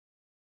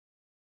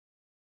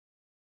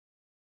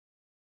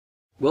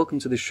Welcome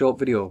to this short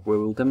video where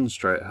we'll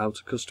demonstrate how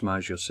to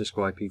customize your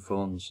Cisco IP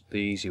phones the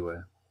easy way.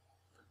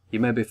 You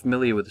may be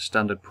familiar with the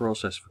standard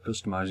process for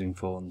customizing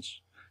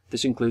phones.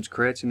 This includes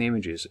creating the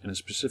images in a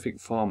specific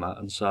format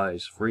and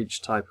size for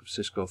each type of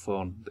Cisco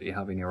phone that you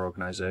have in your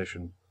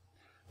organization.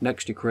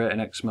 Next, you create an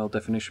XML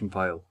definition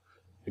file,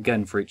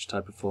 again for each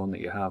type of phone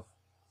that you have.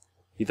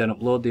 You then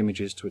upload the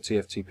images to a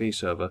TFTP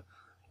server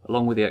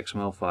along with the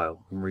XML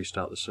file and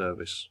restart the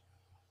service.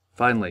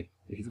 Finally,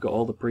 if you've got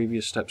all the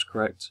previous steps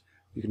correct,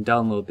 you can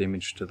download the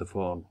image to the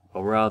phone,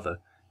 or rather,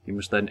 you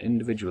must then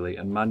individually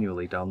and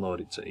manually download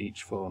it to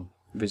each phone,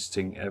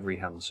 visiting every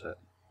handset.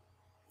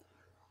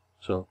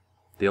 So,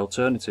 the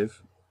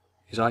alternative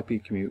is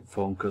IPcommute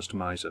Phone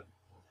Customizer.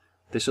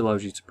 This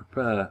allows you to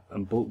prepare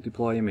and bulk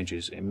deploy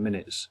images in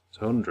minutes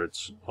to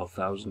hundreds or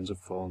thousands of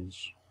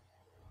phones.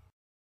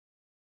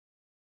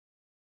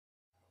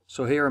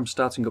 So here I'm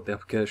starting up the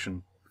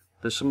application.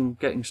 There's some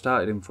getting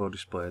started info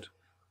displayed,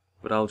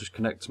 but I'll just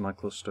connect to my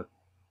cluster.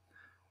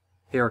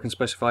 Here I can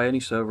specify any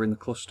server in the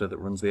cluster that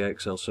runs the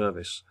AXL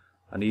service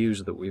and a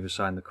user that we've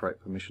assigned the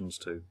correct permissions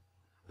to.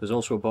 There's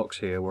also a box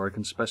here where I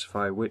can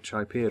specify which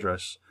IP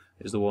address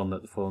is the one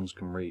that the phones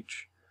can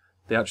reach.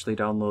 They actually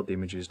download the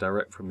images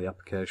direct from the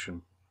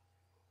application.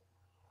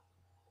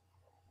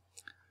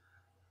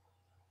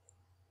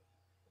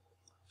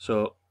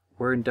 So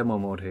we're in demo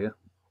mode here,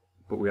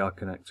 but we are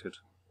connected.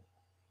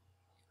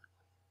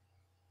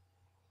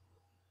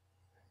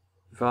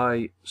 If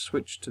I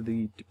switch to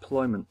the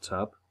deployment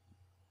tab,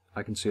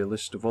 I can see a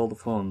list of all the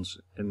phones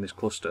in this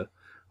cluster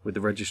with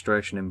the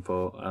registration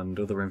info and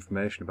other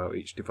information about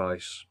each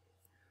device.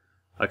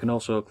 I can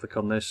also click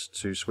on this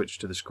to switch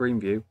to the screen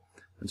view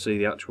and see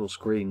the actual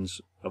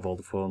screens of all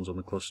the phones on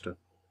the cluster.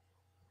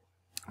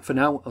 For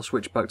now, I'll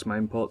switch back to my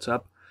import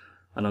tab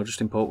and I'll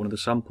just import one of the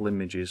sample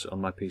images on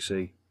my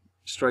PC.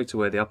 Straight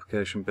away the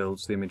application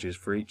builds the images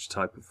for each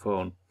type of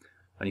phone,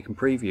 and you can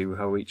preview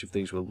how each of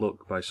these will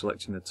look by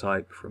selecting the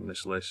type from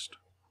this list.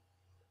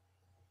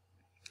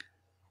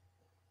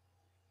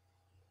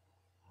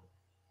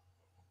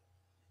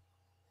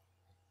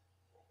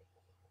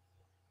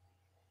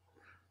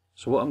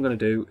 So what I'm going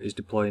to do is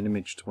deploy an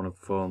image to one of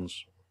the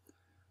phones.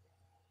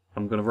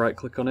 I'm going to right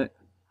click on it,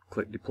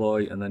 click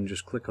deploy, and then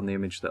just click on the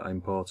image that I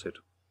imported.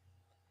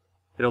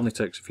 It only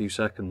takes a few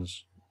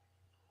seconds,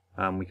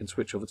 and we can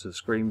switch over to the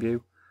screen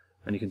view,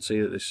 and you can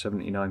see that this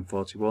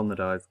 7941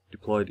 that I've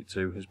deployed it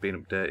to has been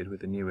updated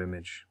with a new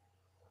image.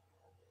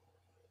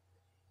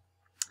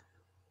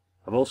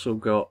 I've also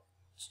got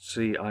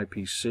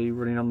CIPC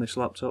running on this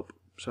laptop,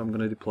 so I'm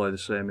going to deploy the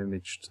same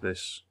image to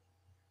this.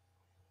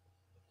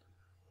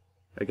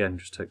 Again,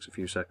 just takes a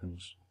few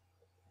seconds.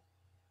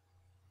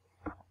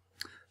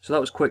 So that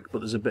was quick, but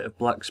there's a bit of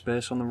black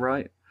space on the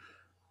right.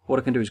 What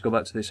I can do is go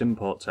back to this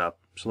import tab,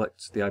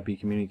 select the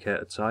IP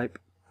communicator type,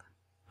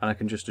 and I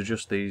can just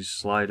adjust these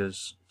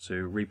sliders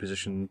to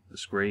reposition the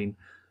screen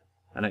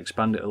and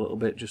expand it a little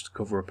bit just to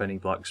cover up any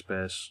black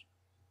space.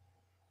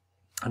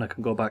 And I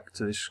can go back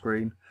to this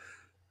screen,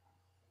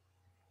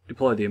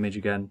 deploy the image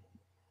again,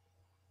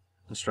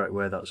 and straight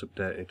away that's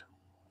updated.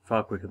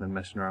 Far quicker than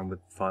messing around with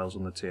files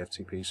on the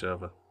TFTP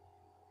server.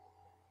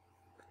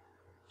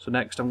 So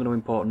next I'm going to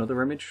import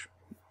another image.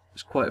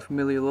 It's quite a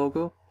familiar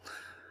logo,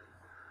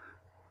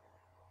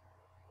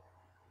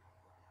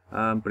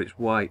 but it's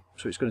white,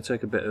 so it's going to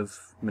take a bit of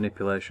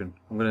manipulation.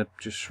 I'm going to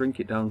just shrink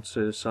it down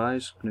to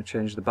size. I'm going to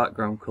change the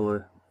background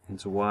colour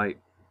into white.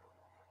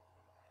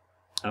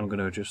 I'm going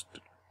to adjust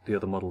the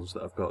other models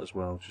that I've got as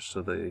well, just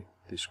so the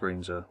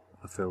screens are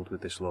filled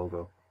with this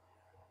logo.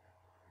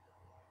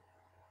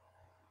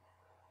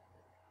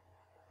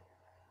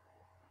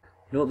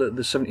 Note that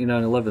the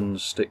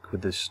 7911s stick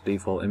with this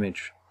default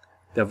image.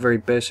 They have very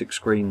basic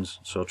screens,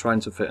 so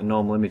trying to fit a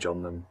normal image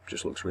on them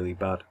just looks really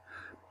bad.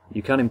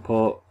 You can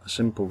import a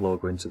simple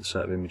logo into the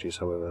set of images,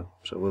 however,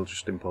 so we'll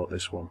just import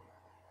this one.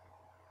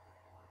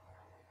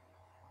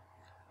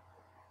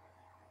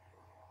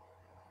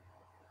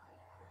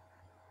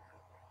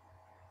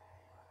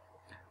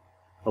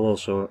 I'll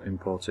also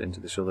import it into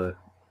this other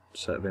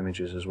set of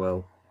images as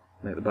well.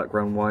 Make the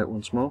background white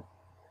once more.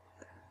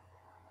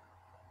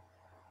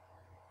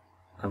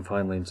 And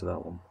finally into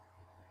that one.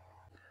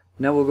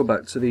 Now we'll go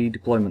back to the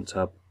deployment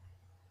tab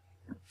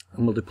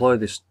and we'll deploy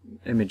this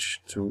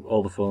image to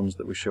all the phones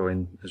that we're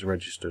showing as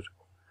registered.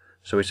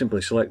 So we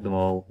simply select them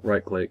all,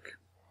 right click,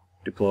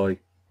 deploy,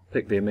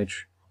 pick the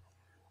image,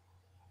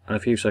 and a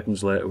few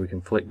seconds later we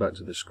can flick back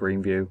to the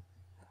screen view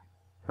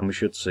and we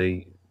should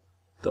see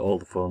that all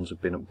the phones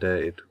have been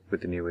updated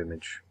with the new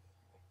image.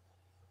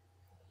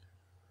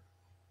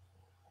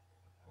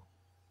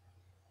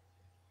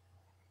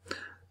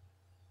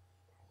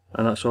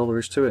 And that's all there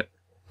is to it.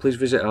 Please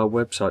visit our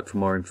website for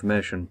more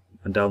information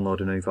and download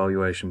an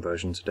evaluation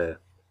version today.